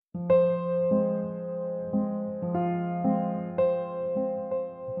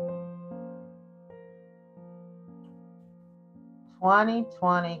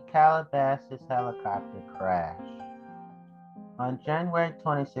2020 Calabasas helicopter crash. On January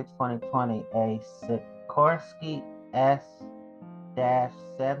 26, 2020, a Sikorsky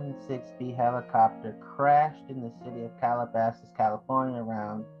S-76B helicopter crashed in the city of Calabasas, California,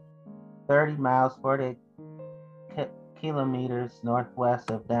 around 30 miles, 48 kilometers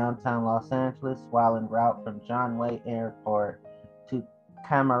northwest of downtown Los Angeles, while en route from John Wayne Airport to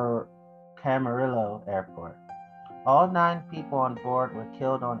Camarillo Airport. All 9 people on board were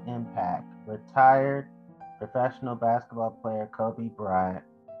killed on impact. Retired professional basketball player Kobe Bryant,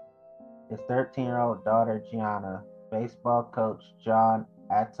 his 13-year-old daughter Gianna, baseball coach John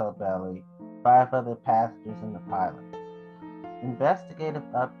Altobelli, 5 other passengers and the pilot. Investigative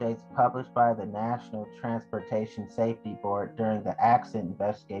updates published by the National Transportation Safety Board during the accident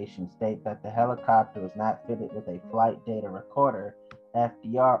investigation state that the helicopter was not fitted with a flight data recorder,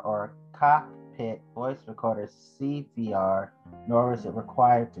 FDR, or cockpit voice recorder, CVR, nor was it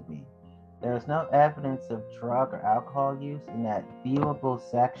required to be. There is no evidence of drug or alcohol use, and that viewable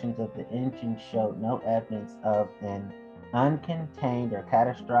sections of the engine showed no evidence of an uncontained or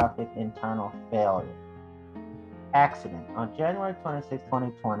catastrophic internal failure. Accident. On January 26,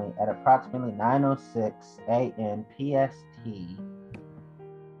 2020, at approximately 9:06 a.m. PST,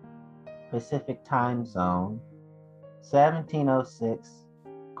 Pacific Time Zone, 17:06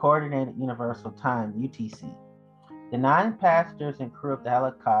 Coordinated Universal Time, UTC. The 9 passengers and crew of the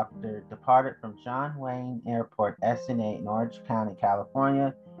helicopter departed from John Wayne Airport, SNA, in Orange County,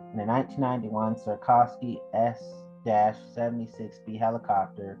 California, in a 1991 Sikorsky S-76B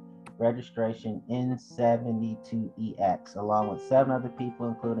helicopter, registration N72EX, along with 7 other people,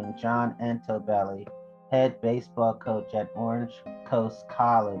 including John Altobelli, head baseball coach at Orange Coast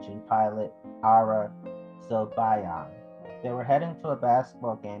College, and pilot Ara Zobayan. They were heading to a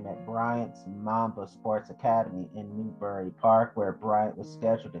basketball game at Bryant's Mamba Sports Academy in Newbury Park, where Bryant was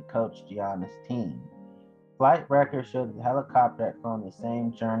scheduled to coach Gianna's team. Flight records showed that the helicopter had flown the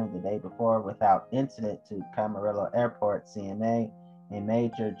same journey the day before without incident to Camarillo Airport, CMA, a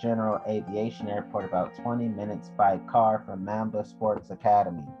major general aviation airport about 20 minutes by car from Mamba Sports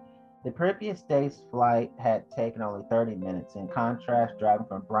Academy. The previous day's flight had taken only 30 minutes. In contrast, driving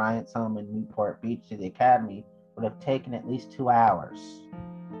from Bryant's home in Newport Beach to the Academy would have taken at least 2 hours.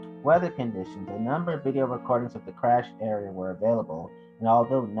 Weather conditions. A number of video recordings of the crash area were available, and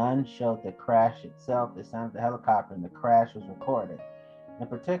although none showed the crash itself, the sound of the helicopter and the crash was recorded. In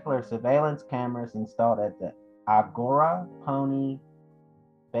particular, surveillance cameras installed at the Agora Pony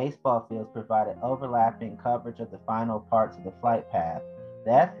baseball fields provided overlapping coverage of the final parts of the flight path.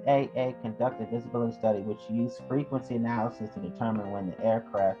 The FAA conducted a visibility study which used frequency analysis to determine when the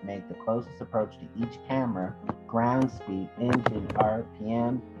aircraft made the closest approach to each camera, ground speed, engine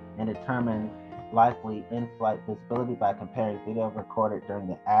RPM, and determined likely in-flight visibility by comparing video recorded during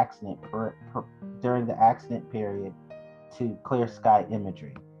the accident period to clear sky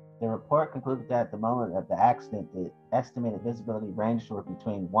imagery. The report concluded that at the moment of the accident, the estimated visibility ranges were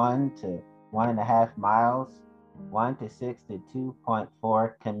between 1 to 1.5 miles, 1 to 6 to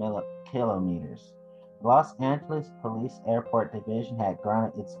 2.4 kilometers. The Los Angeles Police Airport Division had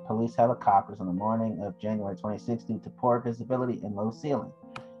grounded its police helicopters on the morning of January 26 due to poor visibility and low ceiling.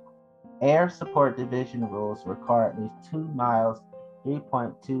 Air Support Division rules require at least 2 miles,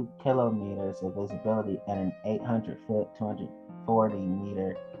 3.2 kilometers of visibility and an 800-foot,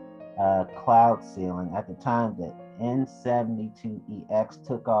 240-meter cloud ceiling. At the time that N72EX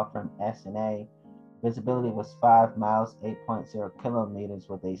took off from SNA, visibility was 5 miles, 8.0 kilometers,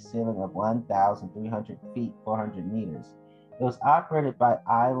 with a ceiling of 1,300 feet, 400 meters. It was operated by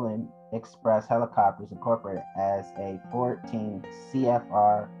Island Express Helicopters Incorporated as a 14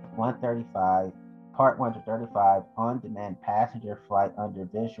 CFR 135, Part 135 on-demand passenger flight under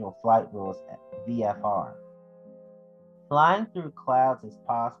Visual Flight Rules, VFR. Flying through clouds is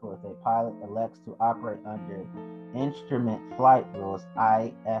possible if a pilot elects to operate under Instrument Flight Rules,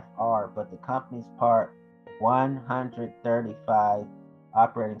 IFR, but the company's Part 135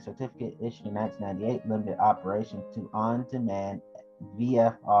 operating certificate issued in 1998 limited operation to on-demand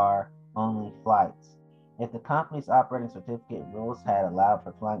VFR-only flights. If the company's operating certificate rules had allowed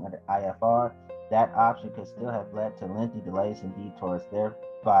for flying under IFR, that option could still have led to lengthy delays and detours,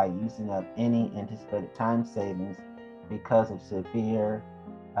 thereby using up any anticipated time savings because of severe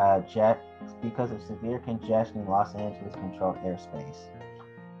congestion in Los Angeles controlled airspace.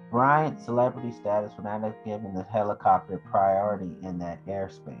 Bryant's celebrity status would not have given the helicopter priority in that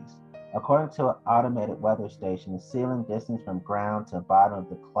airspace. According to an automated weather station, the ceiling distance from ground to bottom of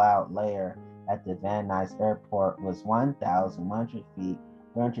the cloud layer at the Van Nuys Airport was 1,100 feet,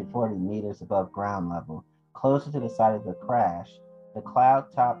 340 meters above ground level. Closer to the site of the crash, The cloud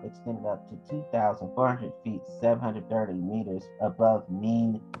top extended up to 2,400 feet, 730 meters above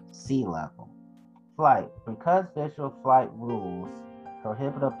mean sea level. Flight. Because visual flight rules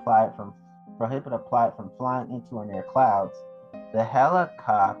prohibit a flight from flying into or near clouds, the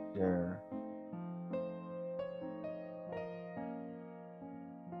helicopter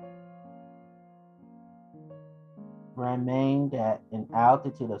remained at an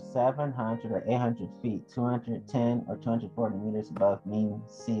altitude of 700 or 800 feet, 210 or 240 meters above mean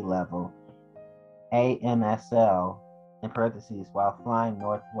sea level, AMSL, in parentheses, while flying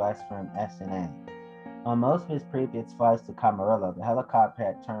northwest from SNA. On most of his previous flights to Camarillo, the helicopter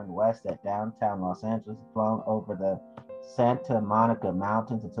had turned west at downtown Los Angeles and flown over the Santa Monica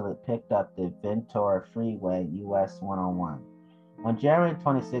Mountains until it picked up the Ventura Freeway, US 101. On January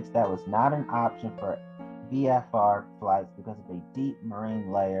 26, that was not an option for VFR flights because of a deep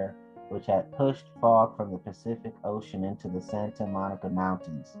marine layer which had pushed fog from the Pacific Ocean into the Santa Monica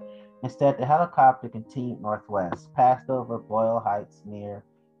Mountains. Instead, the helicopter continued northwest, passed over Boyle Heights near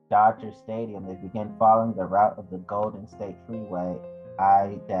Dodger Stadium. They began following the route of the Golden State Freeway,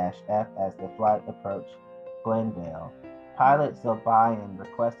 I-F, as the flight approached Glendale. Pilot Zobayan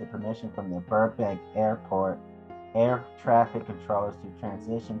requested permission from the Burbank Airport air traffic controllers to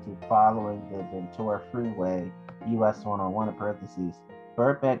transition to following the Ventura Freeway, US 101, in parentheses.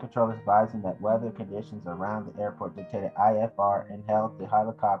 Burbank controllers advised him that weather conditions around the airport dictated IFR and held the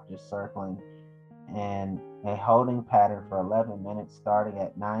helicopter circling in a holding pattern for 11 minutes starting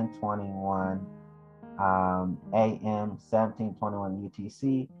at 9:21 a.m. 1721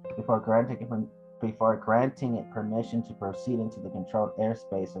 UTC before granting it permission to proceed into the controlled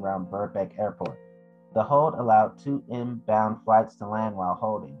airspace around Burbank Airport. The hold allowed 2 inbound flights to land while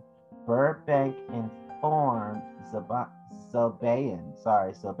holding. Burbank informed Zobayan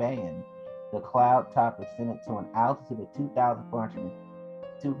the cloud top extended to an altitude of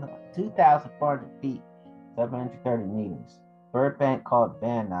 2,400 feet, 730 meters. Burbank called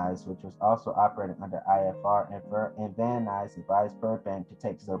Van Nuys, which was also operating under IFR, and Van Nuys advised Burbank to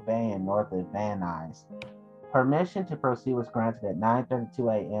take Zobayan north of Van Nuys. Permission to proceed was granted at 9:32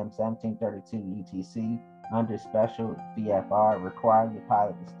 a.m. 1732 UTC under special VFR, requiring the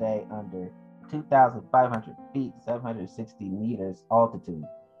pilot to stay under 2,500 feet, 760 meters altitude.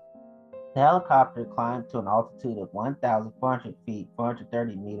 The helicopter climbed to an altitude of 1,400 feet,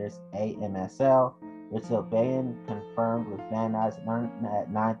 430 meters AMSL, which Zobayan confirmed with Van Nuys at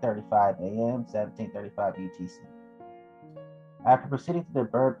 9:35 a.m. 1735 UTC. After proceeding to the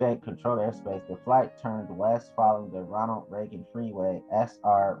Burbank controlled airspace, the flight turned west following the Ronald Reagan Freeway,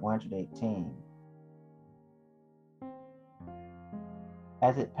 SR 118.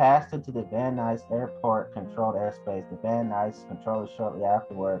 As it passed into the Van Nuys Airport controlled airspace, the Van Nuys controllers shortly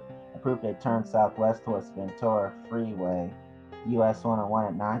afterward approved a turn southwest towards Ventura Freeway, US 101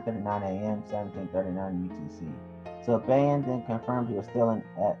 at 9:39 a.m. 1739 UTC. Zobayan then confirmed he was still in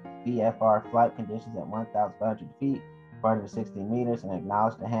at VFR flight conditions at 1,500 feet, 460 meters, and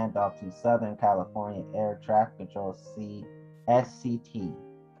acknowledged the handoff to Southern California Air Traffic Control SCT.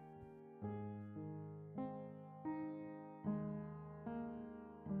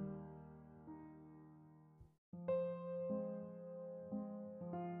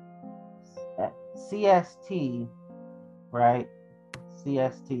 CST, right?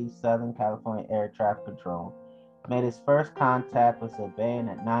 CST, Southern California Air Traffic Control, made his first contact with Zobayan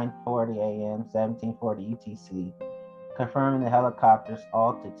at 9:40 a.m. 1740 UTC, confirming the helicopter's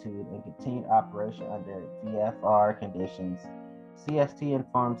altitude and continued operation under VFR conditions. CST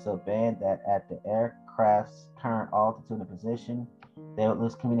informed Zobayan that at the aircraft's current altitude and position, they would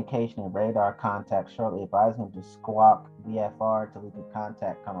lose communication and radar contact, shortly advising him to squawk VFR till he could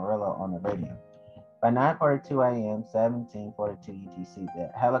contact Camarillo on the radio. By 9:42 a.m. 1742 UTC,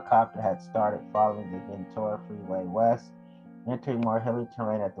 the helicopter had started following the Ventura Freeway west, entering more hilly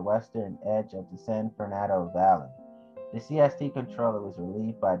terrain at the western edge of the San Fernando Valley. The CST controller was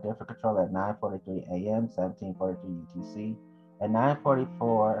relieved by a different controller at 9:43 a.m. 1743 UTC. At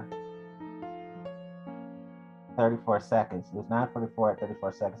 9:44 34 seconds. It was 9:44 at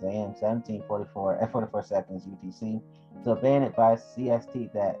 34 seconds a.m. 1744 at 44 seconds UTC. Zobayan advised CST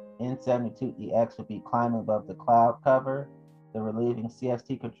that N72EX would be climbing above the cloud cover. The relieving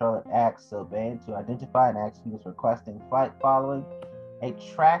CST controller asked Zobayan to identify and asked if he was requesting flight following a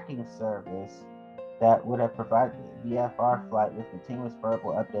tracking service that would have provided the VFR flight with continuous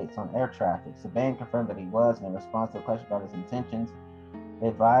verbal updates on air traffic. Zobayan confirmed that he was, and in response to a question about his intentions,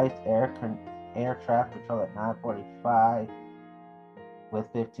 advised air traffic control at 9:45 with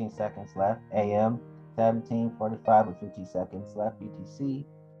 15 seconds left, AM 17:45 with 15 seconds left, UTC.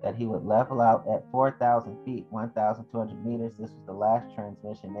 that he would level out at 4,000 feet, 1,200 meters. This was the last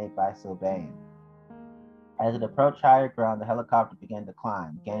transmission made by Sylvain. As it approached higher ground, the helicopter began to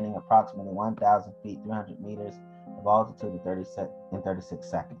climb, gaining approximately 1,000 feet, 300 meters of altitude in 36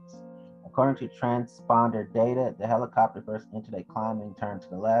 seconds. According to transponder data, the helicopter first entered a climbing turn to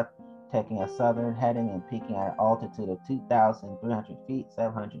the left, taking a southern heading and peaking at an altitude of 2,300 feet,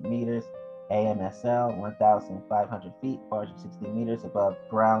 700 meters, AMSL, 1,500 feet, 460 meters above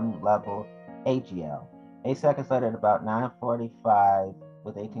ground level, AGL. 8 seconds later, at about 9:45,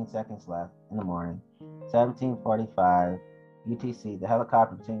 with 18 seconds left in the morning, 17:45 UTC, the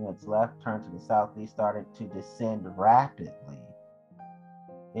helicopter continuing its left turn to the southeast started to descend rapidly.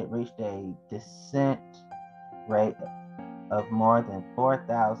 It reached a descent rate of more than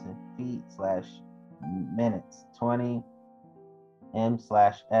 4,000 feet minutes, 20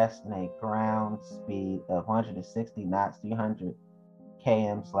 m/s, and a ground speed of 160 knots, 300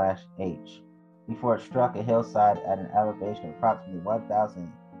 km/h, before it struck a hillside at an elevation of approximately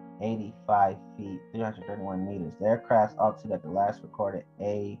 1,085 feet, 331 meters. The aircraft's altitude at the last recorded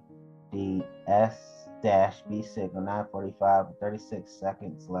ADS-B signal 9:45 with 36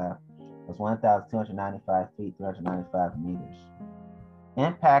 seconds left was 1,295 feet, 395 meters.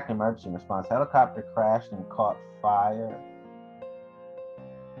 Impact emergency response. Helicopter crashed and caught fire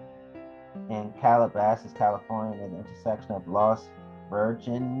in Calabasas, California, near the intersection of Los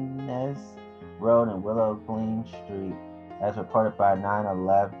Virgenes Road and Willow Glen Street, as reported by a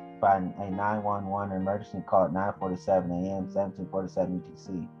 911 emergency call at 9:47 a.m., 17:47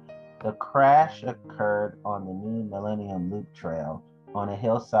 UTC. The crash occurred on the new Millennium Loop Trail on a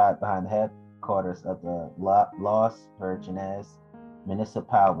hillside behind the headquarters of the Los Virgenes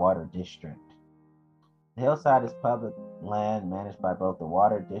Municipal Water District. The hillside is public land managed by both the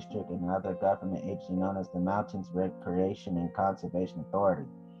Water District and another government agency known as the Mountains Recreation and Conservation Authority,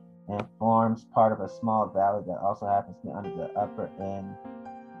 and forms part of a small valley that also happens to be under the upper end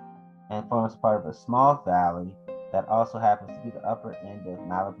and forms part of a small valley that also happens to be the upper end of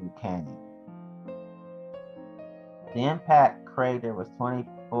Malibu Canyon. The impact crater was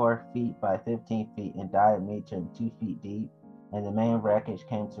 24 feet by 15 feet in diameter and 2 feet deep, and the main wreckage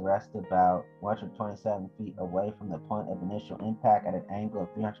came to rest about 127 feet away from the point of initial impact at an angle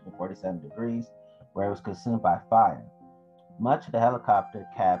of 347 degrees, where it was consumed by fire. Much of the helicopter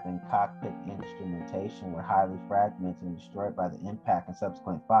cabin cockpit instrumentation were highly fragmented and destroyed by the impact and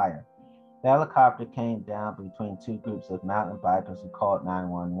subsequent fire. The helicopter came down between two groups of mountain bikers who called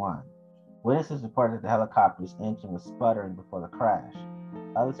 911. Witnesses reported that the helicopter's engine was sputtering before the crash.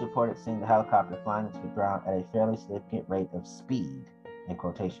 Others reported seeing the helicopter flying into the ground at a fairly significant rate of speed, in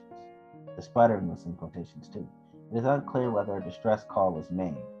quotations. The sputtering was in quotations too. It is unclear whether a distress call was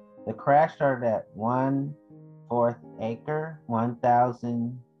made. The crash started at 1/4 acre,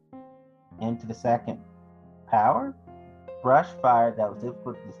 1,000 into the second power. Brush fire that was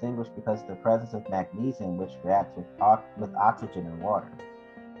difficult to distinguish because of the presence of magnesium, which reacts with oxygen and water.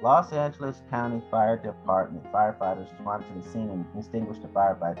 Los Angeles County Fire Department firefighters responded to the scene and extinguished the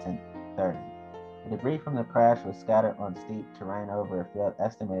fire by 10:30. The debris from the crash was scattered on steep terrain over a field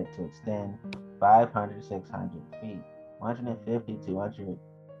estimated to extend 500 to 600 feet, 150 to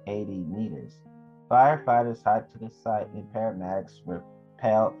 180 meters. Firefighters hiked to the site and paramedics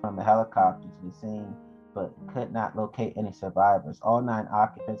rappelled from the helicopter to the scene but could not locate any survivors. All 9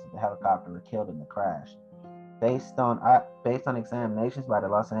 occupants of the helicopter were killed in the crash. Based on examinations by the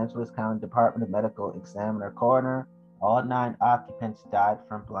Los Angeles County Department of Medical Examiner Coroner, all 9 occupants died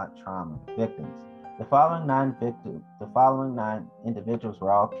from blunt trauma. Victims. The following nine individuals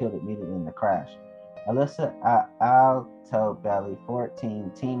were all killed immediately in the crash. Alyssa Altobelli,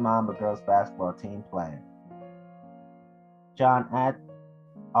 14, Team Mamba girls basketball team player. John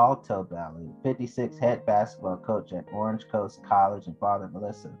Altobelli, 56, head basketball coach at Orange Coast College and father of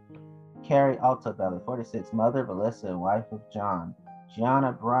Alyssa. Carrie Altobelli, 46, mother of Alyssa and wife of John.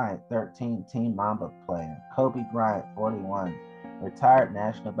 Gianna Bryant, 13, Team Mamba player. Kobe Bryant, 41, retired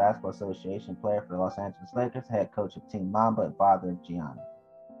National Basketball Association player for the Los Angeles Lakers, head coach of Team Mamba and father of Gianna.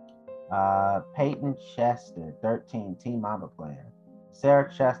 Peyton Chester, 13, Team Mamba player. Sarah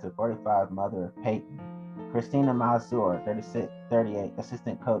Chester, 45, mother of Peyton. Christina Mazur, 38,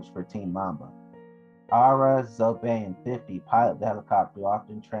 assistant coach for Team Mamba. Ara Zobayan, 50, pilot of the helicopter who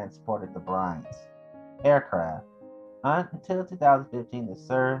often transported the Bryants. Aircraft. Until 2015, the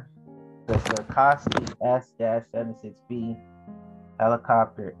Sikorsky S-76B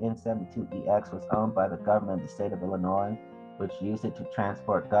helicopter N-72EX was owned by the government of the state of Illinois, which used it to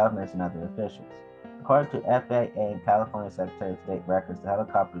transport governors and other officials. According to FAA and California Secretary of State records, the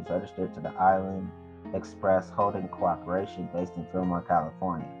helicopter was registered to the island Express Holding Corporation based in Fillmore,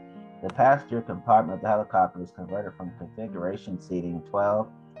 California. The passenger compartment of the helicopter was converted from configuration seating 12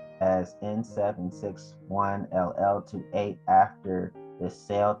 as N761LL to 8 after the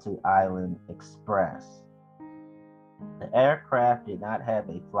sale to Island Express. The aircraft did not have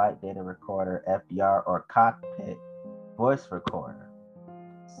a flight data recorder, FDR, or cockpit voice recorder,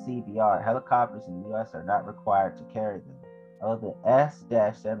 CVR. Helicopters in the U.S. are not required to carry them. Although the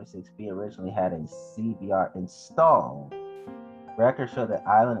S-76B originally had a CVR installed, records show that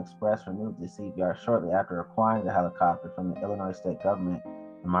Island Express removed the CVR shortly after acquiring the helicopter from the Illinois state government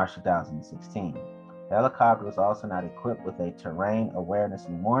in March 2016. The helicopter was also not equipped with a Terrain Awareness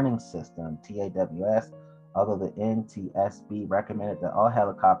and Warning System, TAWS, although the NTSB recommended that all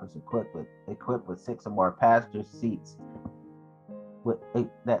helicopters equipped with 6 or more passenger seats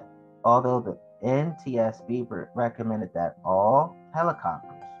although the NTSB recommended that all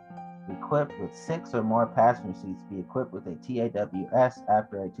helicopters equipped with 6 or more passenger seats be equipped with a TAWS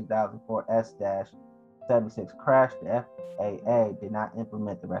after a 2004 S-76 crash, the FAA did not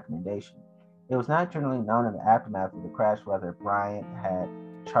implement the recommendation. It was not generally known in the aftermath of the crash whether Bryant had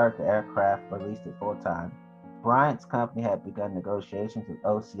chartered the aircraft or leased it full-time. Bryant's company had begun negotiations with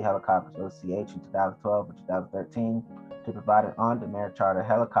OC Helicopters OCH in 2012 or 2013 to provide an on-demand charter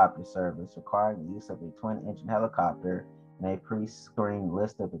helicopter service requiring the use of a twin-engine helicopter and a pre-screened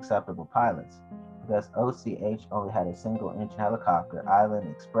list of acceptable pilots. Because OCH only had a single-engine helicopter, Island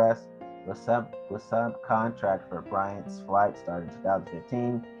Express was subcontract for Bryant's flight starting in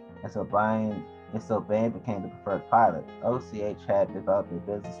 2015, and so Bain became the preferred pilot. OCH had developed a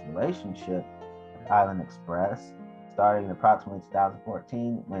business relationship with Island Express, starting in approximately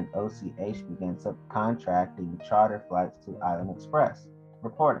 2014 when OCH began subcontracting charter flights to Island Express.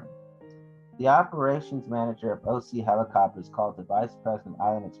 Reporting. The operations manager of OC Helicopters called the vice president of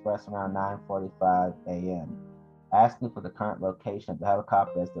Island Express around 9:45 a.m., asking for the current location of the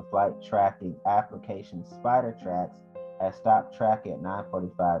helicopter as the flight tracking application SpiderTracks had stopped tracking at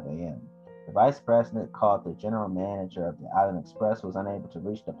 9:45 a.m. The vice president called the general manager of the Island Express was unable to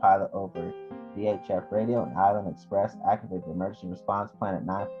reach the pilot over VHF radio, and Island Express activated the emergency response plan at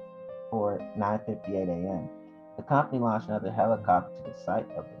 9:58 a.m. The company launched another helicopter to the site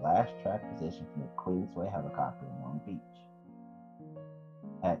of the last track position from the Queensway helicopter in Long Beach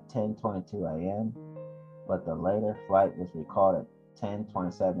at 10:22 a.m., but the later flight was recalled at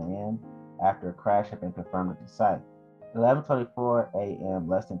 10:27 a.m. after a crash had been confirmed at the site. 11:24 a.m.,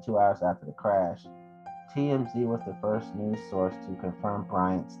 less than 2 hours after the crash, TMZ was the first news source to confirm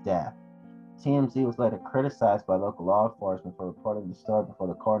Bryant's death. TMZ was later criticized by local law enforcement for reporting the story before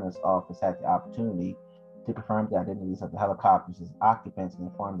the coroner's office had the opportunity to confirm the identities of the helicopters' occupants and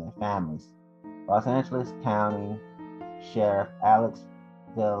inform their families. Los Angeles County Sheriff Alex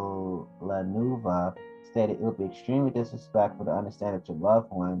Villanueva stated it would be extremely disrespectful to understand that your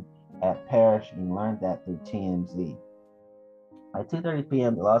loved one had perished, and learned that through TMZ. At 2:30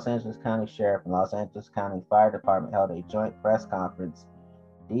 p.m., the Los Angeles County Sheriff and Los Angeles County Fire Department held a joint press conference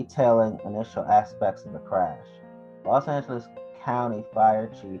detailing initial aspects of the crash. Los Angeles County Fire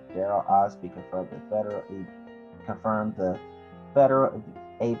Chief Darrell Osby confirmed the Federal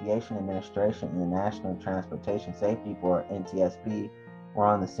Aviation Administration and the National Transportation Safety Board (NTSB) were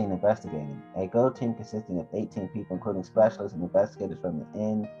on the scene investigating. A GO team consisting of 18 people, including specialists and investigators from the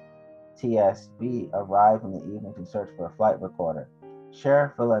NTSB, arrived in the evening to search for a flight recorder.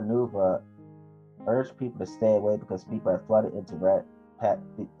 Sheriff Villanueva urged people to stay away because people had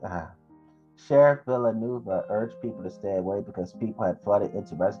flooded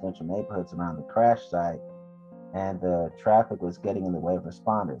into residential neighborhoods around the crash site, and the traffic was getting in the way of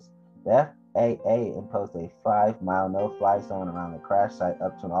responders. The FAA imposed a 5-mile no-fly zone around the crash site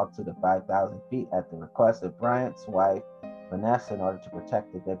up to an altitude of 5,000 feet at the request of Bryant's wife, Vanessa, in order to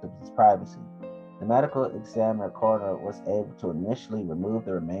protect the victims' privacy. The medical examiner coroner was able to initially remove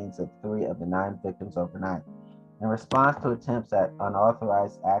the remains of 3 of the 9 victims overnight. In response to attempts at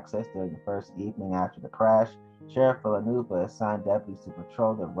unauthorized access during the first evening after the crash, Sheriff Villanueva assigned deputies to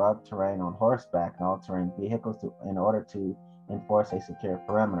patrol the rugged terrain on horseback and all-terrain vehicles in order to enforce a secure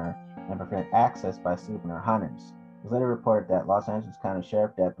perimeter and prevent access by souvenir hunters. It was later reported that Los Angeles County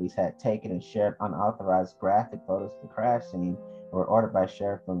Sheriff deputies had taken and shared unauthorized graphic photos of the crash scene and were ordered by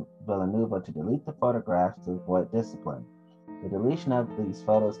Sheriff Villanueva to delete the photographs to avoid discipline. The deletion of these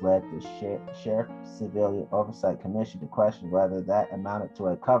photos led the Sheriff Civilian Oversight Commission to question whether that amounted to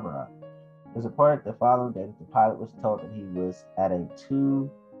a cover-up. It was reported the following day that the pilot was told that he was at a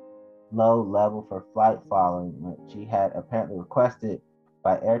too low level for flight following, which he had apparently requested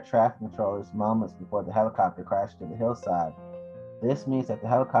by air traffic controllers moments before the helicopter crashed to the hillside. This means that the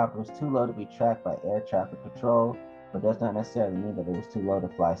helicopter was too low to be tracked by air traffic control, but does not necessarily mean that it was too low to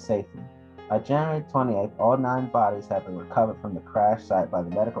fly safely. By January 28th, all 9 bodies have been recovered from the crash site by the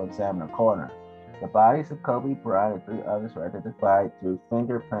medical examiner coroner. The bodies of Kobe Bryant and 3 others were identified through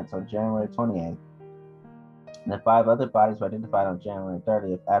fingerprints on January 28th, and the 5 other bodies were identified on January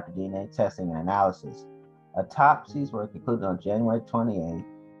 30th after DNA testing and analysis. Autopsies were concluded on January 28th.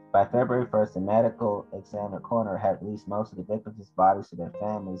 By February 1st, the medical examiner coroner had released most of the victims' bodies to their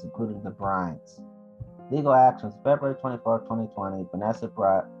families, including the Bryants. Legal actions. February 24, 2020, Vanessa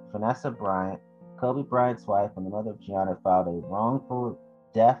Bryant, Kobe Bryant's wife and the mother of Gianna, filed a wrongful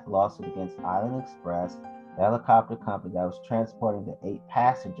death lawsuit against Island Express, the helicopter company that was transporting the 8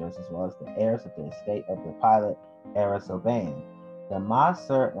 passengers, as well as the heirs of the estate of the pilot, Era Sylvain. The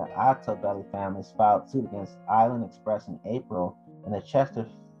Masser and Altobelli families filed suit against Island Express in April, and the Chester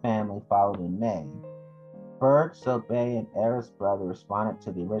family followed in May. Berg, Sylvain, and Era's brother responded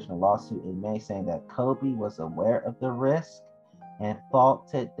to the original lawsuit in May, saying that Kobe was aware of the risk and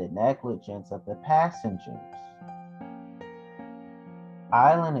faulted the negligence of the passengers.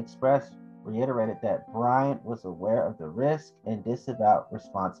 Island Express reiterated that Bryant was aware of the risk and disavowed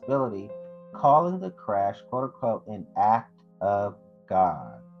responsibility, calling the crash, quote-unquote, an act of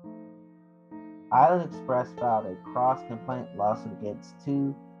God. Island Express filed a cross-complaint lawsuit against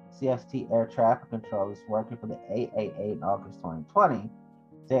 2 CST air traffic controllers working for the AAA in August 2020,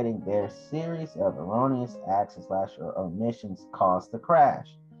 stating their series of erroneous acts or omissions caused the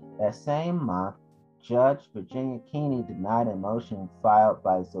crash. That same month, Judge Virginia Keeney denied a motion filed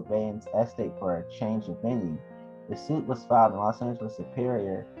by Sylvain's estate for a change of venue. The suit was filed in Los Angeles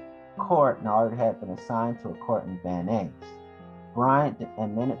Superior Court and already had been assigned to a court in Van Nuys. Bryant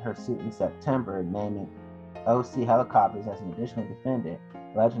amended her suit in September, naming OC Helicopters as an additional defendant,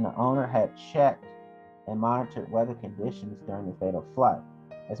 alleging the owner had checked and monitored weather conditions during the fatal flight.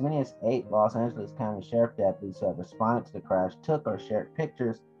 As many as 8 Los Angeles County Sheriff deputies who have responded to the crash took or shared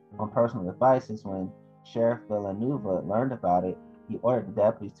pictures on personal devices. When Sheriff Villanueva learned about it, he ordered the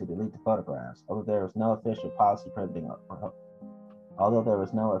deputies to delete the photographs. Although there was no official policy prohibiting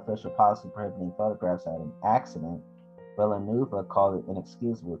photographs at an accident, Villanueva called it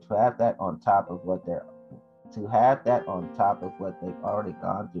inexcusable. To have that on top of what they've already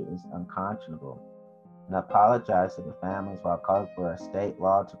gone through is unconscionable, and apologized to the families while calling for a state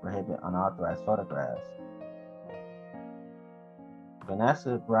law to prohibit unauthorized photographs.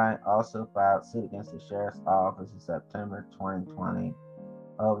 Vanessa Bryant also filed suit against the sheriff's office in September 2020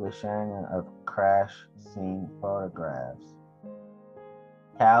 over the sharing of crash scene photographs.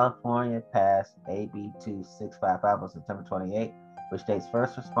 California passed AB 2655 on September 28, which states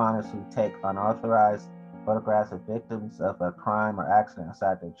first responders who take unauthorized photographs of victims of a crime or accident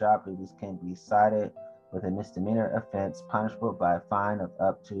outside their job duties can be cited with a misdemeanor offense punishable by a fine of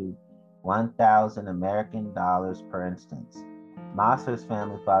up to 1,000 American dollars per instance. Masser's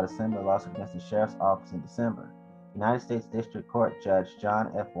family filed a similar lawsuit against the sheriff's office in December. United States District Court Judge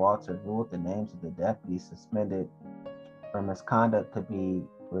John F. Walter ruled the names of the deputies suspended for misconduct could be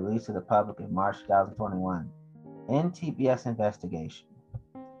released to the public in March 2021. NTBS investigation.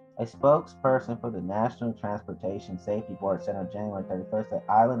 A spokesperson for the National Transportation Safety Board said on January 31st that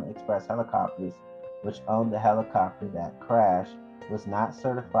Island Express Helicopters, which owned the helicopter that crashed, was not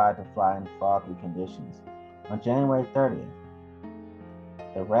certified to fly in foggy conditions. On January 30th,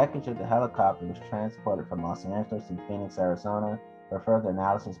 the wreckage of the helicopter was transported from Los Angeles to Phoenix, Arizona, for further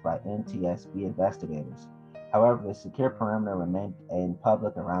analysis by NTSB investigators. However, the secure perimeter remained in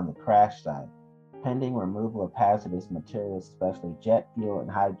public around the crash site, pending removal of hazardous materials, especially jet fuel and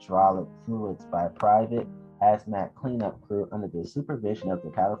hydraulic fluids, by a private hazmat cleanup crew under the supervision of the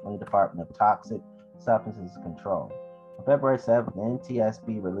California Department of Toxic Substances Control. On February 7th, the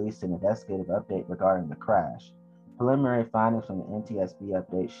NTSB released an investigative update regarding the crash. Preliminary findings from the NTSB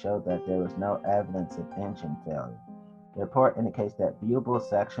update showed that there was no evidence of engine failure. The report indicates that viewable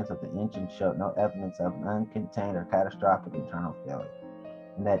sections of the engine showed no evidence of an uncontained or catastrophic internal failure,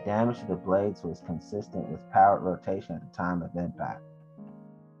 and that damage to the blades was consistent with powered rotation at the time of impact.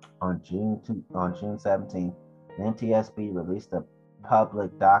 On June 17th, the NTSB released a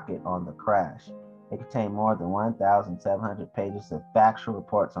public docket on the crash. It contained more than 1,700 pages of factual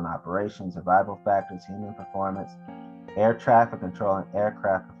reports on operations, survival factors, human performance, air traffic control, and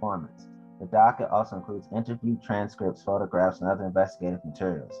aircraft performance. The docket also includes interview transcripts, photographs, and other investigative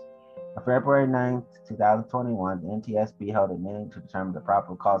materials. On February 9, 2021, the NTSB held a meeting to determine the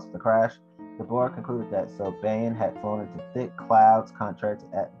probable cause of the crash. The board concluded that Sylvain had flown into thick clouds contrary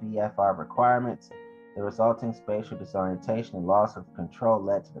to VFR requirements. The resulting spatial disorientation and loss of control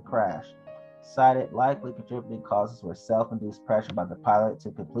led to the crash. Cited likely contributing causes were self-induced pressure by the pilot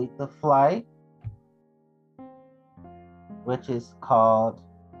to complete the flight, which is called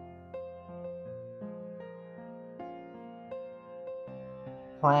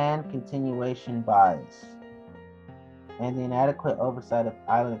planned continuation bias, and the inadequate oversight of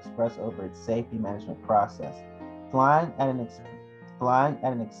Island Express over its safety management process. Flying at an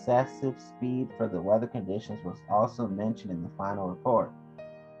excessive speed for the weather conditions was also mentioned in the final report.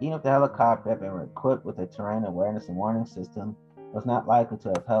 Even if the helicopter had been equipped with a terrain awareness and warning system, it was not likely to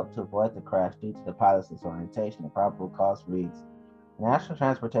have helped to avoid the crash due to the pilot's disorientation. The probable cause reads, the National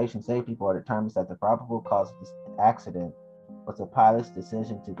Transportation Safety Board determines that the probable cause of this accident was the pilot's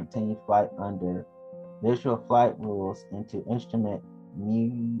decision to continue flight under visual flight rules into instrument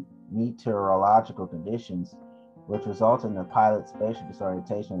meteorological conditions, which resulted in the pilot's spatial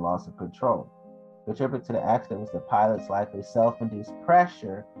disorientation and loss of control. Contributing to the accident was the pilot's likely self-induced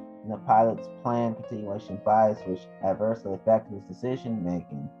pressure and the pilot's planned continuation bias, which adversely affected his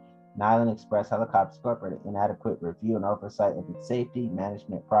decision-making. Island Express Helicopters Incorporated inadequate review and oversight of its safety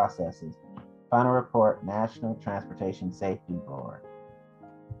management processes. Final report, National Transportation Safety Board.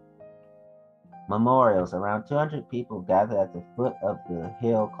 Memorials. Around 200 people gathered at the foot of the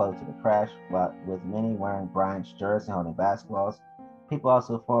hill close to the crash, with many wearing Bryant's jersey and holding basketballs. People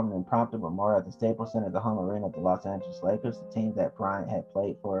also formed an impromptu memorial at the Staples Center, the home arena of the Los Angeles Lakers, the team that Bryant had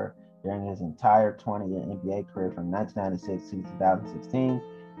played for during his entire 20-year NBA career from 1996 to 2016,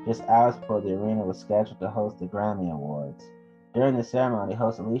 just hours before the arena was scheduled to host the Grammy Awards. During the ceremony,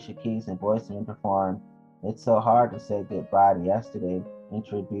 host Alicia Keys and Boyz II Men performed "It's So Hard to Say Goodbye to Yesterday" in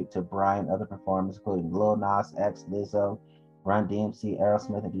tribute to Bryant. Other performers, including Lil Nas X, Lizzo, Run DMC,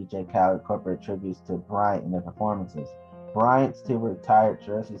 Aerosmith, and DJ Khaled, incorporated tributes to Bryant in their performances. Bryant's two retired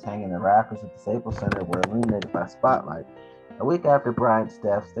jerseys hanging in the rafters at the Staples Center were illuminated by spotlight. A week after Bryant's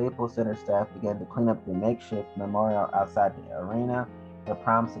death, Staples Center staff began to clean up the makeshift memorial outside the arena. They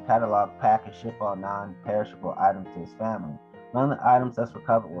promised to catalog, pack, and ship all non-perishable items to his family. Among the items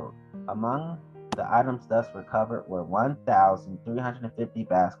thus recovered were 1,350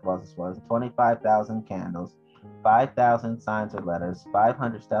 basketballs, as well as 25,000 candles, 5,000 signs or letters,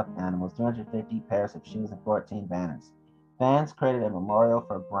 500 stuffed animals, 250 pairs of shoes, and 14 banners. Fans created a memorial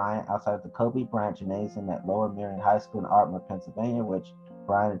for Bryant outside the Kobe Bryant Gymnasium at Lower Merion High School in Ardmore, Pennsylvania, which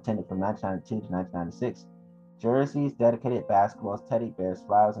Bryant attended from 1992 to 1996. Jerseys, dedicated basketballs, teddy bears,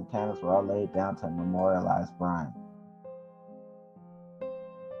 flowers, and candles were all laid down to memorialize Bryant.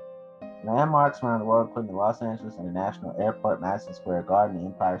 Landmarks around the world, including the Los Angeles International Airport, Madison Square Garden, the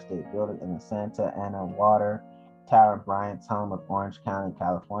Empire State Building, and the Santa Ana Water Tower in Bryant's home of Orange County,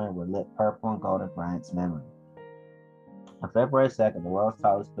 California, were lit purple and gold in Bryant's memory. On February 2nd, the world's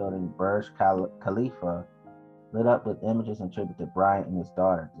tallest building, Burj Khalifa, lit up with images in tribute to Bryant and his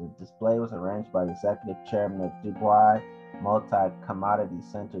daughter. The display was arranged by the executive chairman of Dubai Multi-Commodity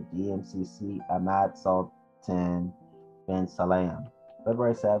Center, DMCC, Ahmad Sultan bin Salem.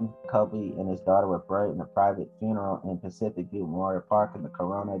 February 7th, Kobe and his daughter were buried in a private funeral in Pacific View Memorial Park in the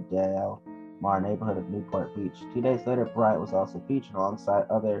Corona del Mar neighborhood of Newport Beach. 2 days later, Bryant was also featured alongside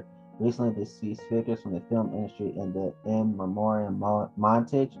other recently deceased figures from the film industry in the In Memoriam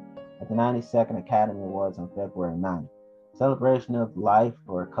montage at the 92nd Academy Awards on February 9th. Celebration of life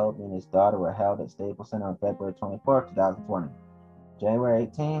for Kobe and his daughter were held at Staples Center on February 24th, 2020. January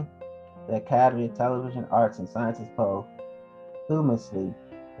 18th, the Academy of Television Arts and Sciences posthumously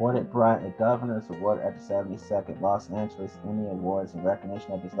awarded Bryant a Governor's Award at the 72nd Los Angeles Emmy Awards in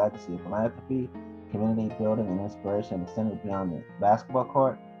recognition of his legacy of philanthropy, community building, and inspiration extended beyond the basketball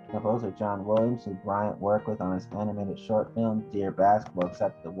court. Composer John Williams, who Bryant worked with on his animated short film Dear Basketball,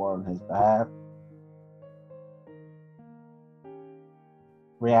 accepted the award on his behalf.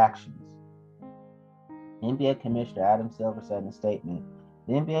 Reactions. NBA Commissioner Adam Silver said in a statement,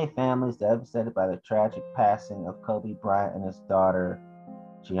 the NBA family is devastated by the tragic passing of Kobe Bryant and his daughter,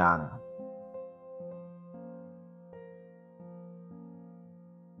 Gianna.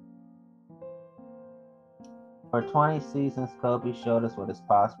 For 20 seasons, Kobe showed us what is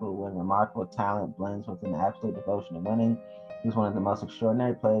possible when remarkable talent blends with an absolute devotion to winning. He was one of the most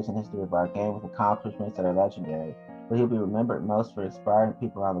extraordinary players in the history of our game with accomplishments that are legendary. But he'll be remembered most for inspiring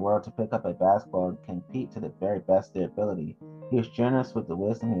people around the world to pick up a basketball and compete to the very best of their ability. He was generous with the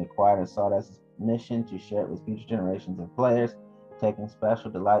wisdom he acquired and saw it as his mission to share it with future generations of players, taking special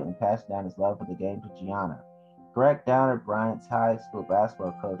delight in passing down his love for the game to Gianna. Greg Downer, Bryant's high school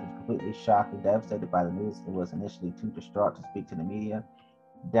basketball coach, was completely shocked and devastated by the news and was initially too distraught to speak to the media.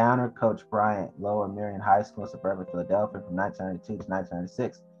 Downer coached Bryant Lower Merion High School in suburban Philadelphia from 1992 to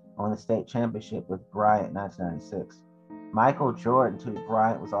 1996 and won the state championship with Bryant in 1996. Michael Jordan, to whom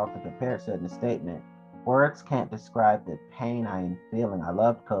Bryant was often compared, said in a statement, "Words can't describe the pain I am feeling. I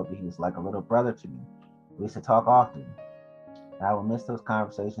loved Kobe. He was like a little brother to me. We used to talk often. I will miss those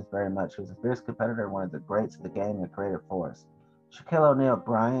conversations very much. He was a fierce competitor, one of the greats of the game, and a creative force." Shaquille O'Neal,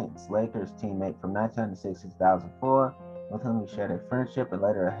 Bryant's Lakers teammate from 1996 to 2004, with whom he shared a friendship and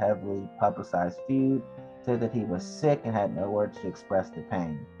later a heavily publicized feud, said that he was sick and had no words to express the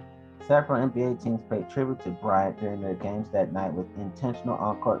pain. Several NBA teams paid tribute to Bryant during their games that night with intentional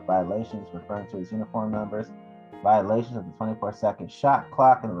on-court violations referring to his uniform numbers, violations of the 24-second shot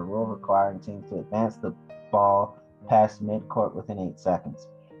clock, and a rule requiring teams to advance the ball past midcourt within 8 seconds.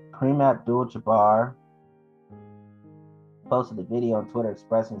 Kareem Abdul-Jabbar posted a video on Twitter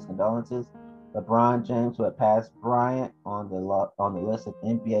expressing his condolences. LeBron James, who had passed Bryant on the list of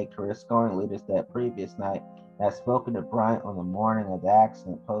NBA career scoring leaders that previous night, had spoken to Bryant on the morning of the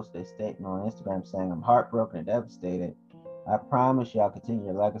accident, posted a statement on Instagram saying, "I'm heartbroken and devastated. I promise you I'll continue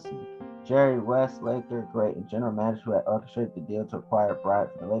your legacy." Jerry West, Laker great and general manager who had orchestrated the deal to acquire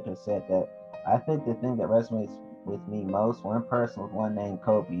Bryant for the Lakers, said that, "I think the thing that resonates with me most, one person with one name,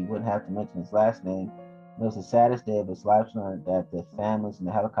 Kobe, you wouldn't have to mention his last name. It was the saddest day of his life to learn that the families in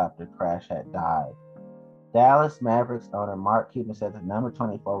the helicopter crash had died." Dallas Mavericks owner Mark Cuban said that number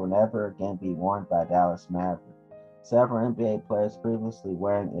 24 will never again be worn by Dallas Mavericks. Several NBA players previously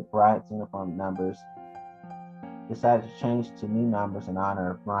wearing Bryant's uniform numbers decided to change to new numbers in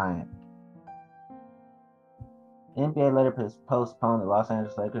honor of Bryant. NBA later postponed the Los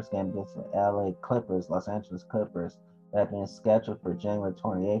Angeles Lakers game against the Los Angeles Clippers, that had been scheduled for January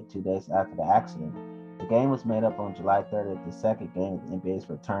 28th, 2 days after the accident. The game was made up on July 30th, the second game of the NBA's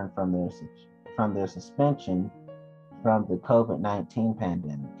return from their suspension from the COVID-19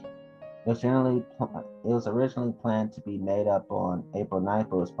 pandemic. It was originally planned to be made up on April 9th,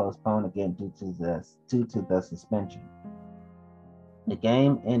 but was postponed again due to the suspension. The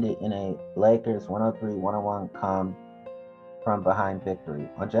game ended in a Lakers 103-101 come from behind victory.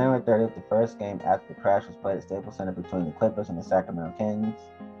 On January 30th, the first game after the crash was played at Staples Center between the Clippers and the Sacramento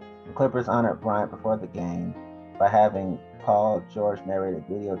Kings. The Clippers honored Bryant before the game by having Paul George narrate a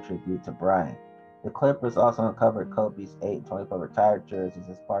video tribute to Bryant. The Clippers also uncovered Kobe's 8 and 24 retired jerseys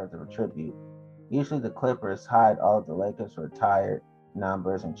as part of the tribute. Usually the Clippers hide all of the Lakers' retired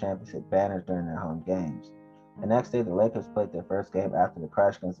numbers and championship banners during their home games. The next day, the Lakers played their first game after the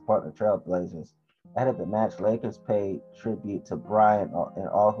crash against the Portland Trail Blazers. Ahead of the match, Lakers paid tribute to Bryant and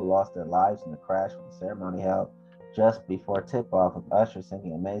all who lost their lives in the crash, with the ceremony held just before tip-off, with Usher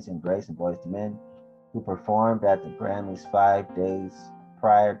singing Amazing Grace and Boyz II Men, who performed at the Grammys 5 days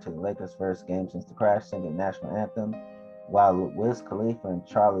prior to the Lakers' first game since the crash, singing national anthem, while Wiz Khalifa and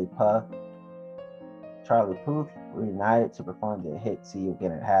Charlie Puth reunited to perform the hit "See You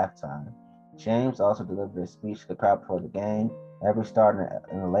Again" at halftime. James also delivered a speech to the crowd before the game. Every starter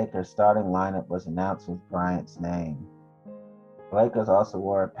in the Lakers starting lineup was announced with Bryant's name. The Lakers also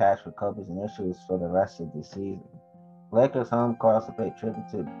wore a patch with Kobe's initials for the rest of the season. Lakers home court also paid tribute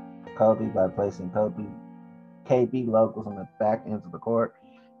to Kobe by placing KB logos on the back ends of the court,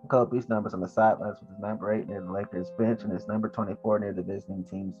 and Kobe's numbers on the sidelines, with his number 8 near the Lakers bench and his number 24 near the visiting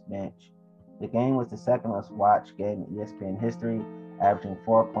team's bench. The game was the second most watched game in ESPN history, averaging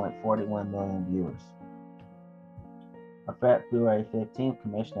 4.41 million viewers. On February 15th,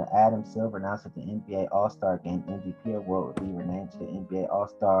 Commissioner Adam Silver announced that the NBA All-Star Game MVP award would be renamed to the NBA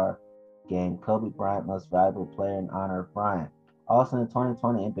All-Star Game Kobe Bryant Most Valuable Player in honor of Bryant. Also in the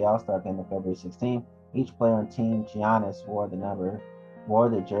 2020 NBA All-Star Game on February 16th, each player on Team Giannis wore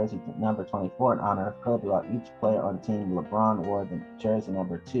the jersey number 24 in honor of Kobe, while each player on Team LeBron wore the jersey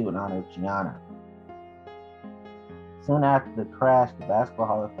number 2 in honor of Gianna. Soon after the crash, the Basketball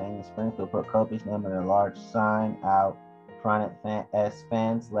Hall of Fame in Springfield put Kobe's name on a large sign out front as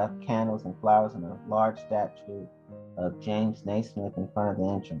fans left candles and flowers and a large statue of James Naismith in front of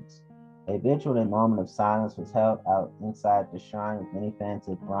the entrance. A vigil and moment of silence was held out inside the shrine, with many fans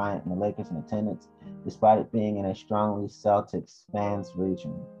of Bryant and the Lakers in attendance, despite it being in a strongly Celtics fans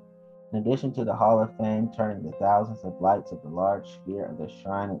region. In addition to the Hall of Fame turning the thousands of lights of the large sphere of the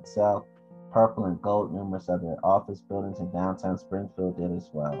shrine itself purple and gold, numerous other office buildings in downtown Springfield did as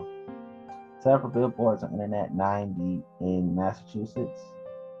well. Several billboards on Internet 90 in Massachusetts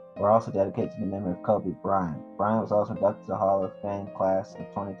were also dedicated to the memory of Kobe Bryant. Bryant was also inducted to the Hall of Fame class of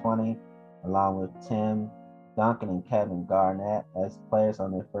 2020, along with Tim Duncan and Kevin Garnett as players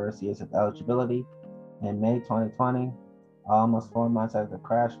on their first years of eligibility. In May 2020, almost 4 months after the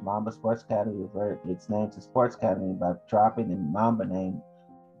crash, Mamba Sports Academy reverted its name to Sports Academy by dropping the Mamba nickname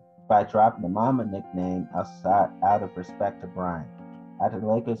out of respect to Bryant. After the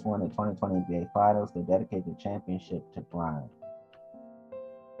Lakers won the 2020 NBA Finals, they dedicated the championship to Bryant.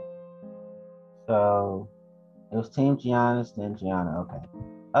 So it was Team Giannis, then Gianna. Okay.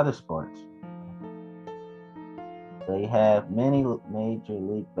 Other sports. So you have many Major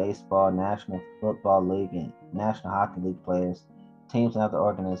League Baseball, National Football League, and National Hockey League players, teams, and other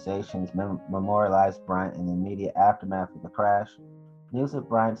organizations memorialized Bryant in the immediate aftermath of the crash. News of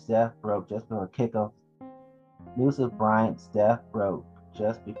Bryant's death broke just before kickoff. News of Bryant's death broke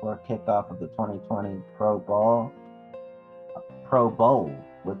just before kickoff of the 2020 Pro Bowl,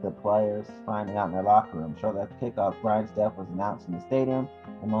 with the players finding out in their locker room. Shortly after kickoff, Bryant's death was announced in the stadium.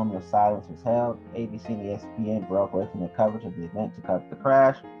 A moment of silence was held. ABC and ESPN broke away from their coverage of the event to cover the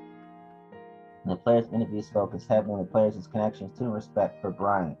crash. And the players' interviews focused heavily on the players' connections to and respect for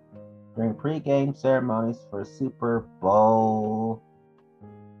Bryant. During pre-game ceremonies for Super Bowl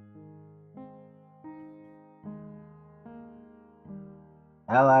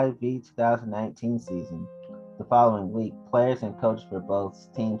LIV 2019 season, the following week, players and coaches for both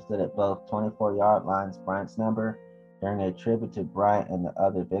teams stood at both 24-yard lines, Bryant's number, during a tribute to Bryant and the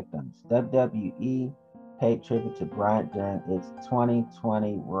other victims. WWE paid tribute to Bryant during its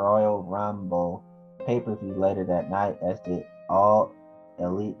 2020 Royal Rumble pay-per-view later that night, as did All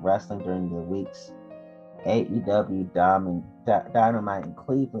Elite Wrestling during the week's AEW Dynamite in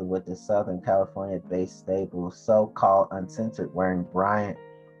Cleveland, with the Southern California-based stable so-called Uncensored wearing Bryant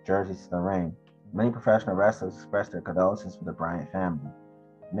jerseys to the ring. Many professional wrestlers expressed their condolences for the Bryant family.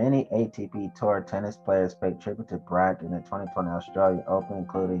 Many ATP Tour tennis players paid tribute to Bryant in the 2020 Australian Open,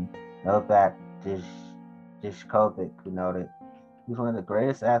 including Novak Djokovic, who noted, "He was one of the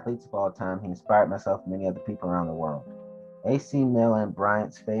greatest athletes of all time. He inspired myself and many other people around the world." AC Milan,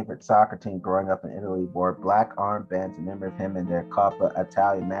 Bryant's favorite soccer team growing up in Italy, wore black armbands in memory of him in their Coppa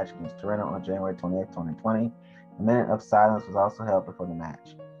Italia match against Torino on January 28, 2020. A minute of silence was also held before the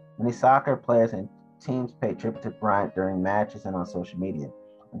match. Many soccer players and teams paid tribute to Bryant during matches and on social media.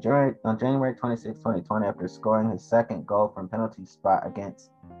 On January 26, 2020, after scoring his second goal from penalty spot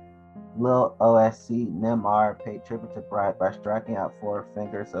against Lille OSC, Neymar paid tribute to Bryant by striking out 4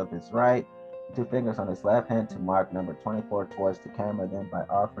 fingers of his right, 2 fingers on his left hand to mark number 24 towards the camera, then by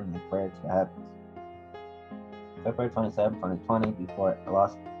offering a prayer to the heavens. February 27, 2020, before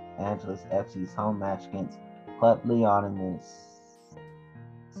Los Angeles FC's home match against Club Leon in the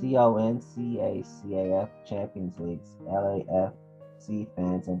CONCACAF Champions League's LAFC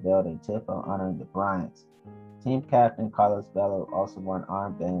fans unveiled a tifo honoring the Bryants. Team captain Carlos Bello also wore an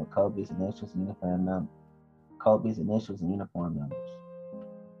armband with Kobe's initials and uniform numbers.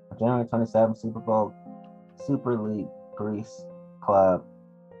 On January 27, Super League Greece club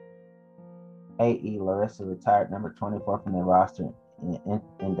AE Larissa retired number 24 from their roster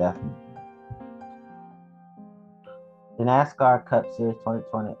indefinitely. The NASCAR Cup Series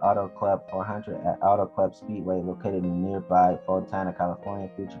 2020 Auto Club 400 at Auto Club Speedway, located in nearby Fontana, California,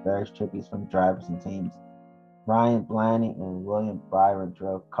 featured various tributes from drivers and teams. Ryan Blaney and William Byron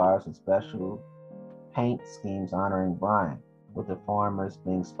drove cars with special paint schemes honoring Bryant, with the former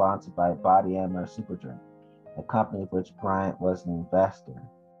being sponsored by Body Armor Superdrink, a company of which Bryant was an investor.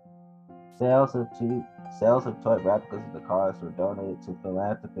 Sales of toy replicas of the cars were donated to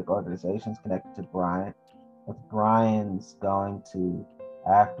philanthropic organizations connected to Bryant, with Bryant's going to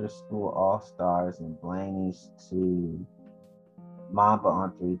After School All-Stars and Blaney's to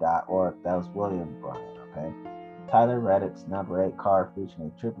MambaOn3.org. That was William Bryant, okay? Tyler Reddick's number 8 car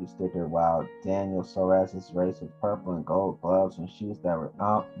featuring a tribute sticker, while Daniel Suarez's race with purple and gold gloves and shoes that were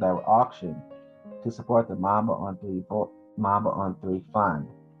auctioned to support the Mamba on 3 fund.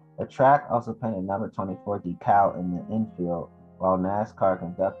 The track also painted number 24 decal in the infield, while NASCAR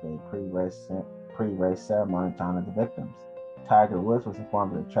conducted a pre-race ceremony to honor the victims. Tiger Woods was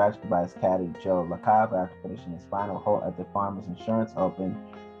informed of the tragedy by his caddy Joe LaCava after finishing his final hole at the Farmers Insurance Open.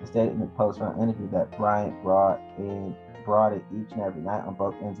 He stated in the post-round interview that Bryant brought it each and every night on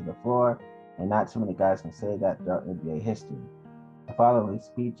both ends of the floor, and not too many guys can say that throughout NBA history. The following week's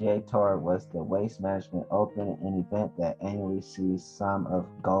PGA Tour was the Waste Management Open, an event that annually sees some of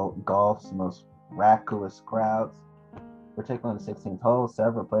golf's most raucous crowds. Particularly on the 16th hole,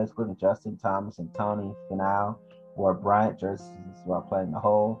 several players, including Justin Thomas and Tony Finau, wore Bryant jerseys while playing the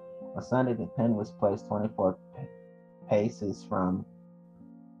hole. On Sunday, the pin was placed 24 paces from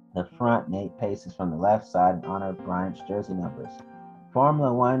the front and 8 paces from the left side in honor of Bryant's jersey numbers.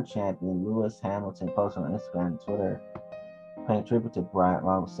 Formula One champion Lewis Hamilton posted on Instagram and Twitter paying tribute to Bryant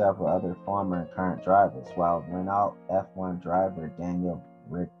along with several other former and current drivers, while Renault F1 driver Daniel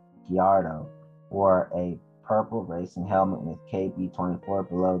Ricciardo wore a purple racing helmet with KB24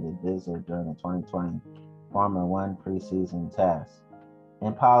 below the visor during the 2020 Formula One preseason test.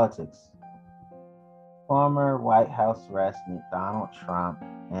 In politics, former White House resident Donald Trump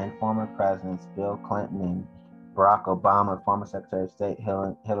and former presidents Bill Clinton and Barack Obama, former Secretary of State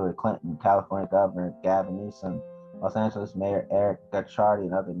Hillary Clinton, California Governor Gavin Newsom, Los Angeles Mayor Eric Garcetti,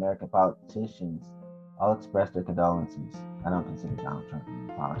 and other American politicians all expressed their condolences. I don't consider Donald Trump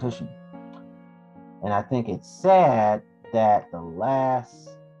a politician. And I think it's sad that the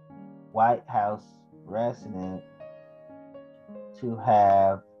last White House resident to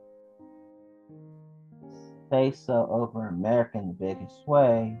have say so over America in the biggest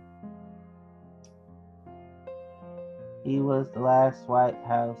way, he was the last White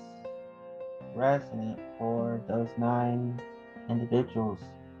House resident for those 9 individuals.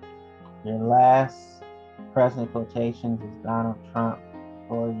 Your last president quotations is Donald Trump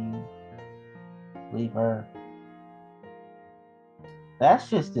before you leave Earth. That's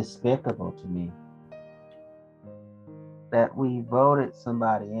just despicable to me. That we voted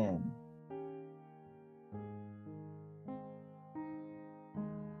somebody in.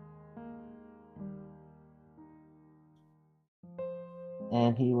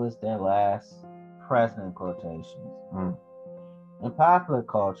 And he was their last president quotations. In popular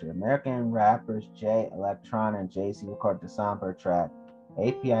culture, American rappers Jay Electronica and Jay-Z recorded the somber track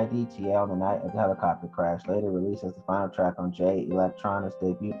APIDTL on the night of the helicopter crash, later released as the final track on Jay Electronica's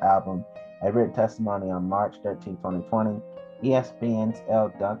debut album, A Written Testimony on March 13, 2020. ESPN's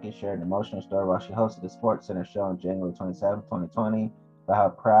Elle Duncan shared an emotional story while she hosted the Sports Center show on January 27, 2020, about how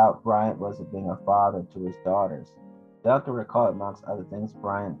proud Bryant was of being a father to his daughters. Duncan recalled, amongst other things,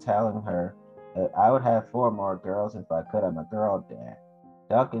 Bryant telling her that I would have 4 more girls if I could. I'm a girl dad.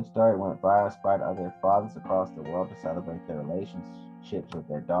 Duncan's story went viral, inspired other fathers across the world to celebrate their relationships with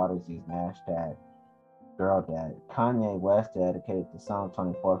their daughters using hashtag Girl Dad. Kanye West dedicated the song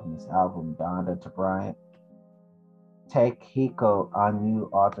 24 from his album Donda to Bryant. Takehiko Anu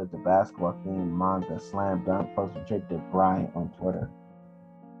authored the basketball-themed manga Slam Dunk, posted a tribute to Bryant on Twitter.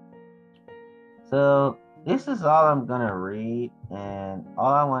 So this is all I'm gonna read, and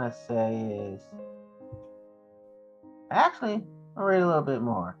all I want to say is, actually, I'll read a little bit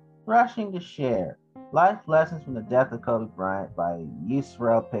more. Rushing to Share: Life Lessons from the Death of Kobe Bryant by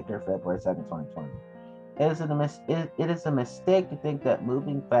Yusrael Picker, February 2nd, 2020. It is a mistake to think that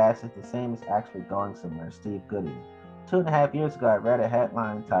moving fast is the same as actually going somewhere. Steve Gooding. 2.5 years ago, I read a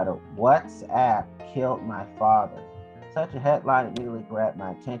headline titled, WhatsApp Killed My Father. Such a headline immediately grabbed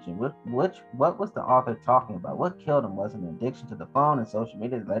my attention. What was the author talking about? What killed him? Was it an addiction to the phone and social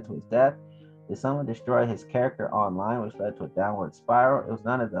media that led to his death? Did someone destroy his character online, which led to a downward spiral? It was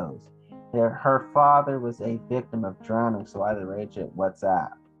none of those. Her father was a victim of drowning, so I rage at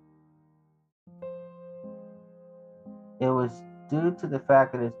WhatsApp. It was due to the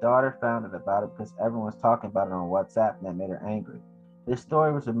fact that his daughter found out about it because everyone was talking about it on WhatsApp, and that made her angry. This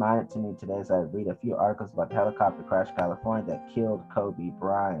story was reminded to me today as I read a few articles about the helicopter crash in California that killed Kobe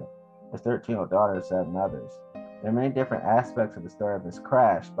Bryant, his 13-year-old daughter, and 7 others. There are many different aspects of the story of this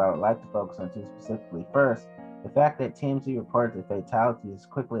crash, but I would like to focus on 2 specifically. First, the fact that TMZ reported the fatality as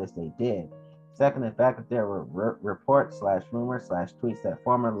quickly as they did. Second, the fact that there were reports / rumors / tweets that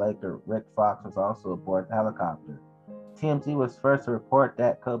former Laker Rick Fox was also aboard the helicopter. TMZ was first to report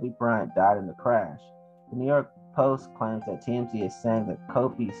that Kobe Bryant died in the crash. The New York Post claims that TMZ is saying that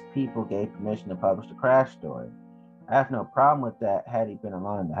Kobe's people gave permission to publish the crash story. I have no problem with that had he been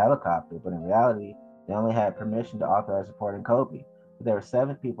alone in the helicopter, but in reality, they only had permission to authorize reporting Kobe. But there were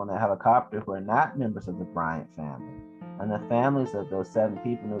 7 people in that helicopter who are not members of the Bryant family, and the families of those 7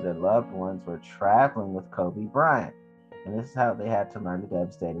 people knew their loved ones were traveling with Kobe Bryant, and this is how they had to learn the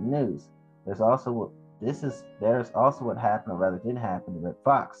devastating news. There's also what happened, or rather didn't happen, to Rick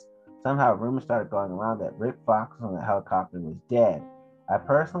Fox. Somehow rumors started going around that Rick Fox on the helicopter was dead. I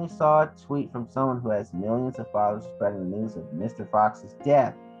personally saw a tweet from someone who has millions of followers spreading the news of Mr. Fox's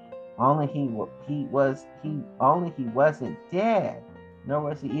death. Only he wasn't dead, nor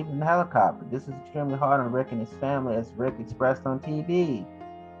was he even in the helicopter. This is extremely hard on Rick and his family, as Rick expressed on TV.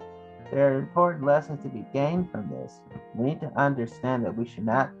 There are important lessons to be gained from this. We need to understand that we should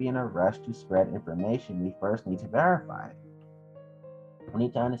not be in a rush to spread information. We first need to verify it. We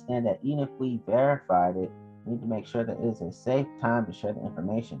need to understand that even if we verified it, we need to make sure that it is a safe time to share the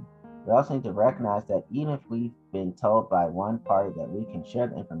information. We also need to recognize that even if we've been told by one party that we can share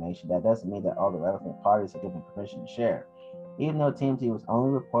the information, that doesn't mean that all the relevant parties are given permission to share. Even though TMZ was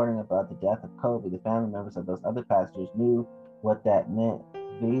only reporting about the death of Kobe, the family members of those other passengers knew what that meant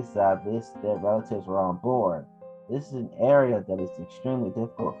vis-a-vis their relatives were on board. This is an area that is extremely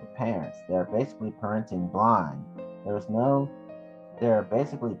difficult for parents. They're basically parenting blind. They're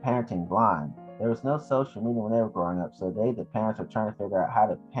basically parenting blind. There was no social media when they were growing up, so the parents, were trying to figure out how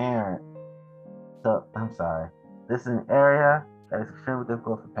to parent. So, I'm sorry. This is an area that is extremely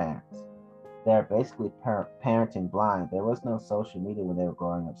difficult for parents. They're basically parenting blind. There was no social media when they were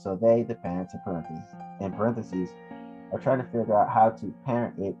growing up, so the parents, in parentheses, are trying to figure out how to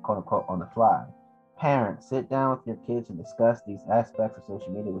parent it, quote unquote, on the fly. Parents, sit down with your kids and discuss these aspects of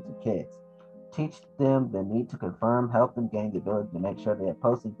social media with your kids. Teach them the need to confirm, help them gain the ability to make sure they are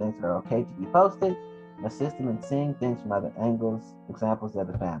posting things that are okay to be posted, and assist them in seeing things from other angles, examples of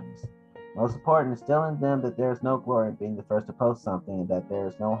other families. Most important, instill in them that there is no glory in being the first to post something and that there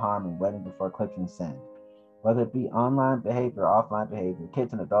is no harm in waiting before clicking send. Whether it be online behavior or offline behavior,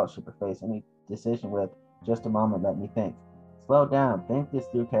 kids and adults should face any decision with just a moment, let me think. Slow down, think this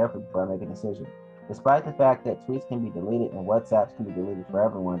through carefully before I make a decision. Despite the fact that tweets can be deleted and WhatsApps can be deleted for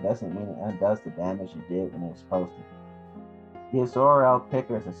everyone, doesn't mean it undoes the damage you did when it was posted. Yisrael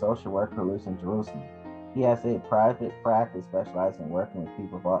Picker is a social worker who lives in Jerusalem. He has a private practice specializing in working with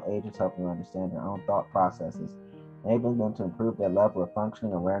people of all ages, helping them understand their own thought processes, enabling them to improve their level of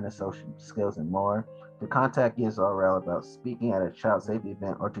functioning, awareness, social skills, and more. To contact Yisrael about speaking at a child safety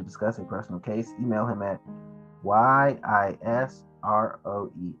event or to discuss a personal case, email him at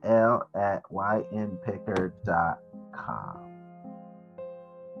yisroel@ynpicker.com.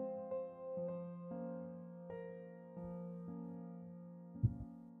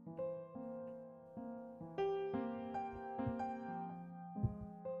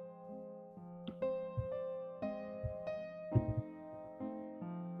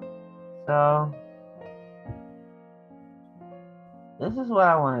 So, this is what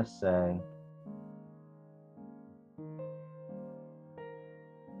I want to say.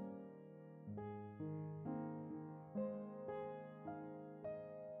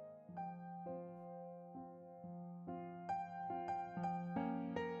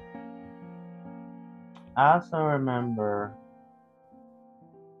 I also remember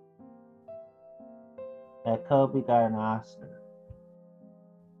that Kobe got an Oscar,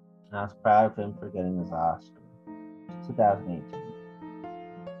 and I was proud of him for getting his Oscar. 2018.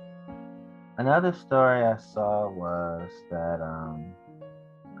 Another story I saw was that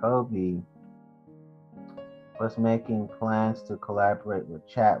Kobe was making plans to collaborate with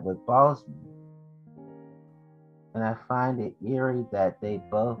Chadwick Boseman. And I find it eerie that they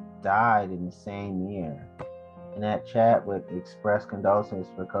both died in the same year. And that Chadwick expressed condolences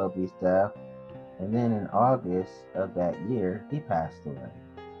for Kobe's death. And then in August of that year, he passed away.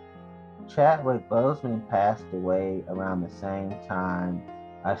 Chadwick Boseman passed away around the same time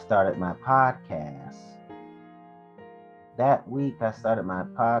I started my podcast. That week, I started my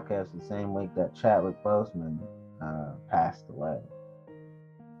podcast the same week that Chadwick Boseman passed away.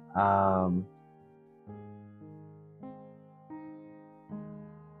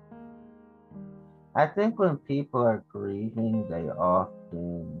 I think when people are grieving, they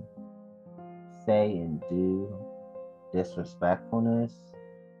often say and do disrespectfulness,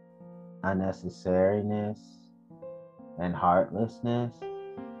 unnecessariness, and heartlessness.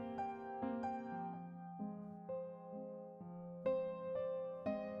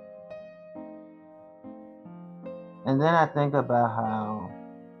 And then I think about how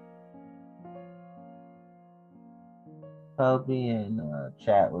Kobe and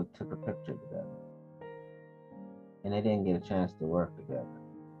Chadwick took a picture together, and they didn't get a chance to work together.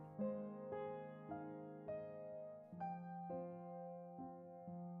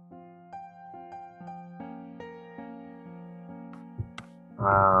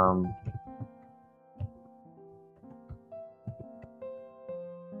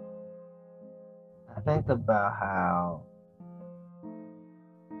 I think about how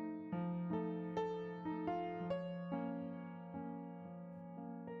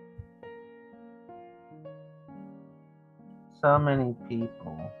so many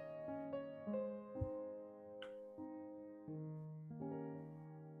people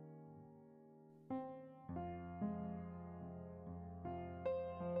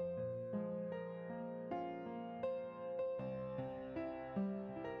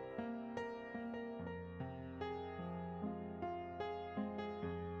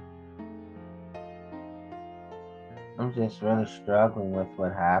I'm just really struggling with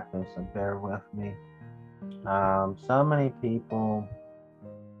what happened, so bear with me. So many people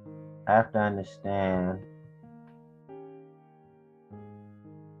have to understand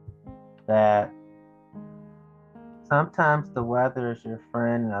that sometimes the weather is your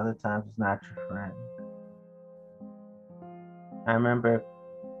friend and other times it's not your friend. I remember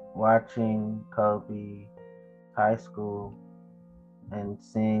watching Kobe high school and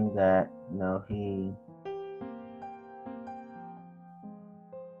seeing that,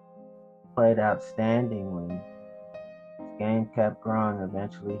 played outstandingly. His game kept growing.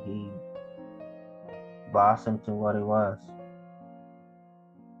 Eventually, he blossomed to what he was.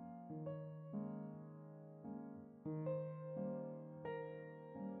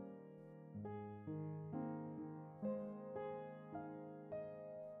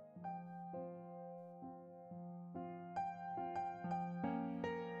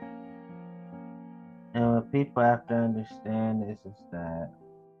 And what people have to understand is that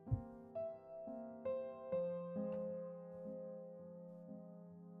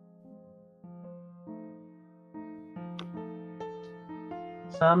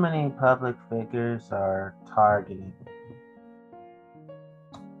so many public figures are targeted.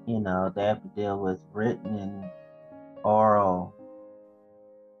 They have to deal with written and oral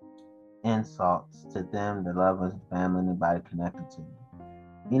insults to them, their loved ones, family, anybody connected to them.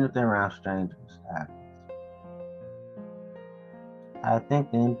 Even if they're around strangers, happens. I think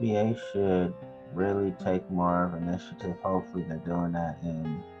the NBA should really take more of an initiative. Hopefully, they're doing that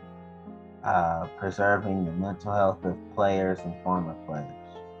in preserving the mental health of players and former players,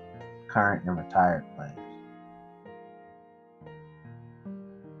 current and retired players.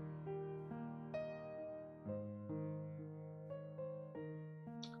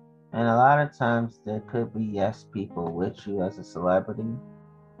 And a lot of times there could be yes people with you as a celebrity,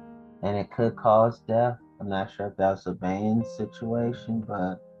 and it could cause death. I'm not sure if that was a Bain situation,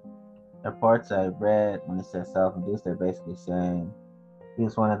 but the reports I read when it said self-induced, they're basically saying he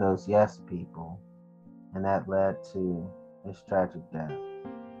was one of those yes people, and that led to his tragic death.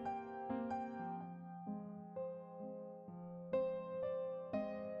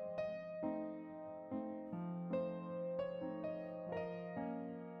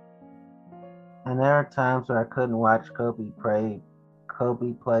 And there are times where I couldn't watch Kobe play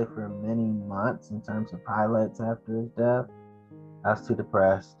for many months in terms of highlights after his death. I was too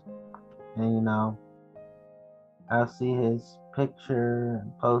depressed. And I'll see his picture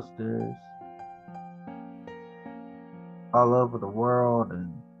and posters all over the world,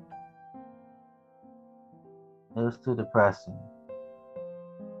 and it was too depressing.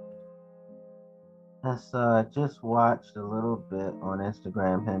 And so I just watched a little bit on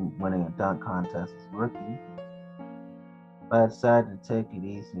Instagram him winning a dunk contest as a rookie. But I decided to take it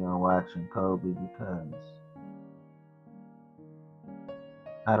easy on watching Kobe because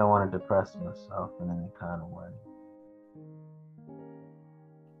I don't want to depress myself in any kind of way.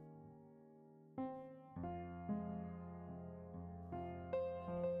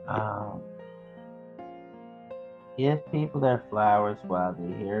 Um, Give people their flowers while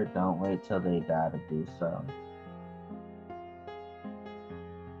they're here. Don't wait till they die to do so.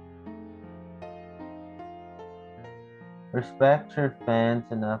 Respect your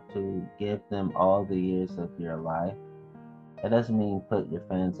fans enough to give them all the years of your life. That doesn't mean put your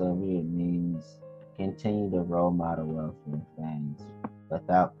fans over you. It means continue to role model well for your fans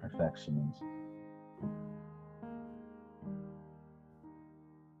without perfectionism.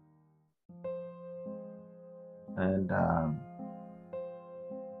 And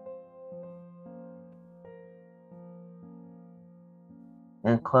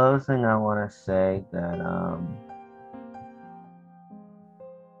in closing, I want to say that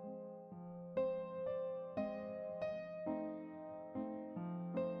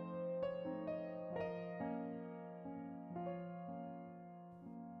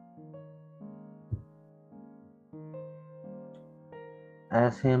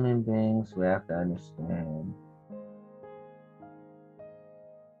as human beings, we have to understand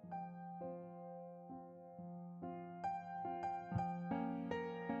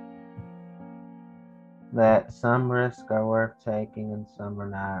that some risks are worth taking and some are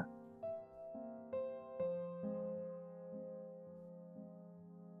not.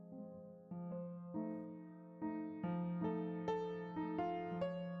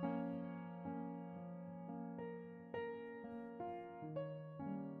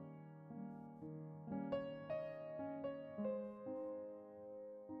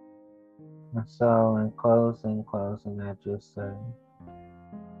 And so, in closing, I just say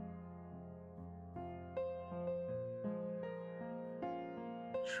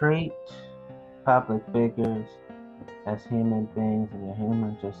treat public figures as human beings, and you're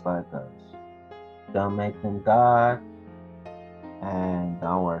human just like us. Don't make them God and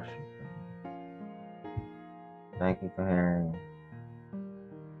don't worship them. Thank you for hearing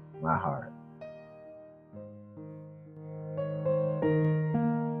my heart.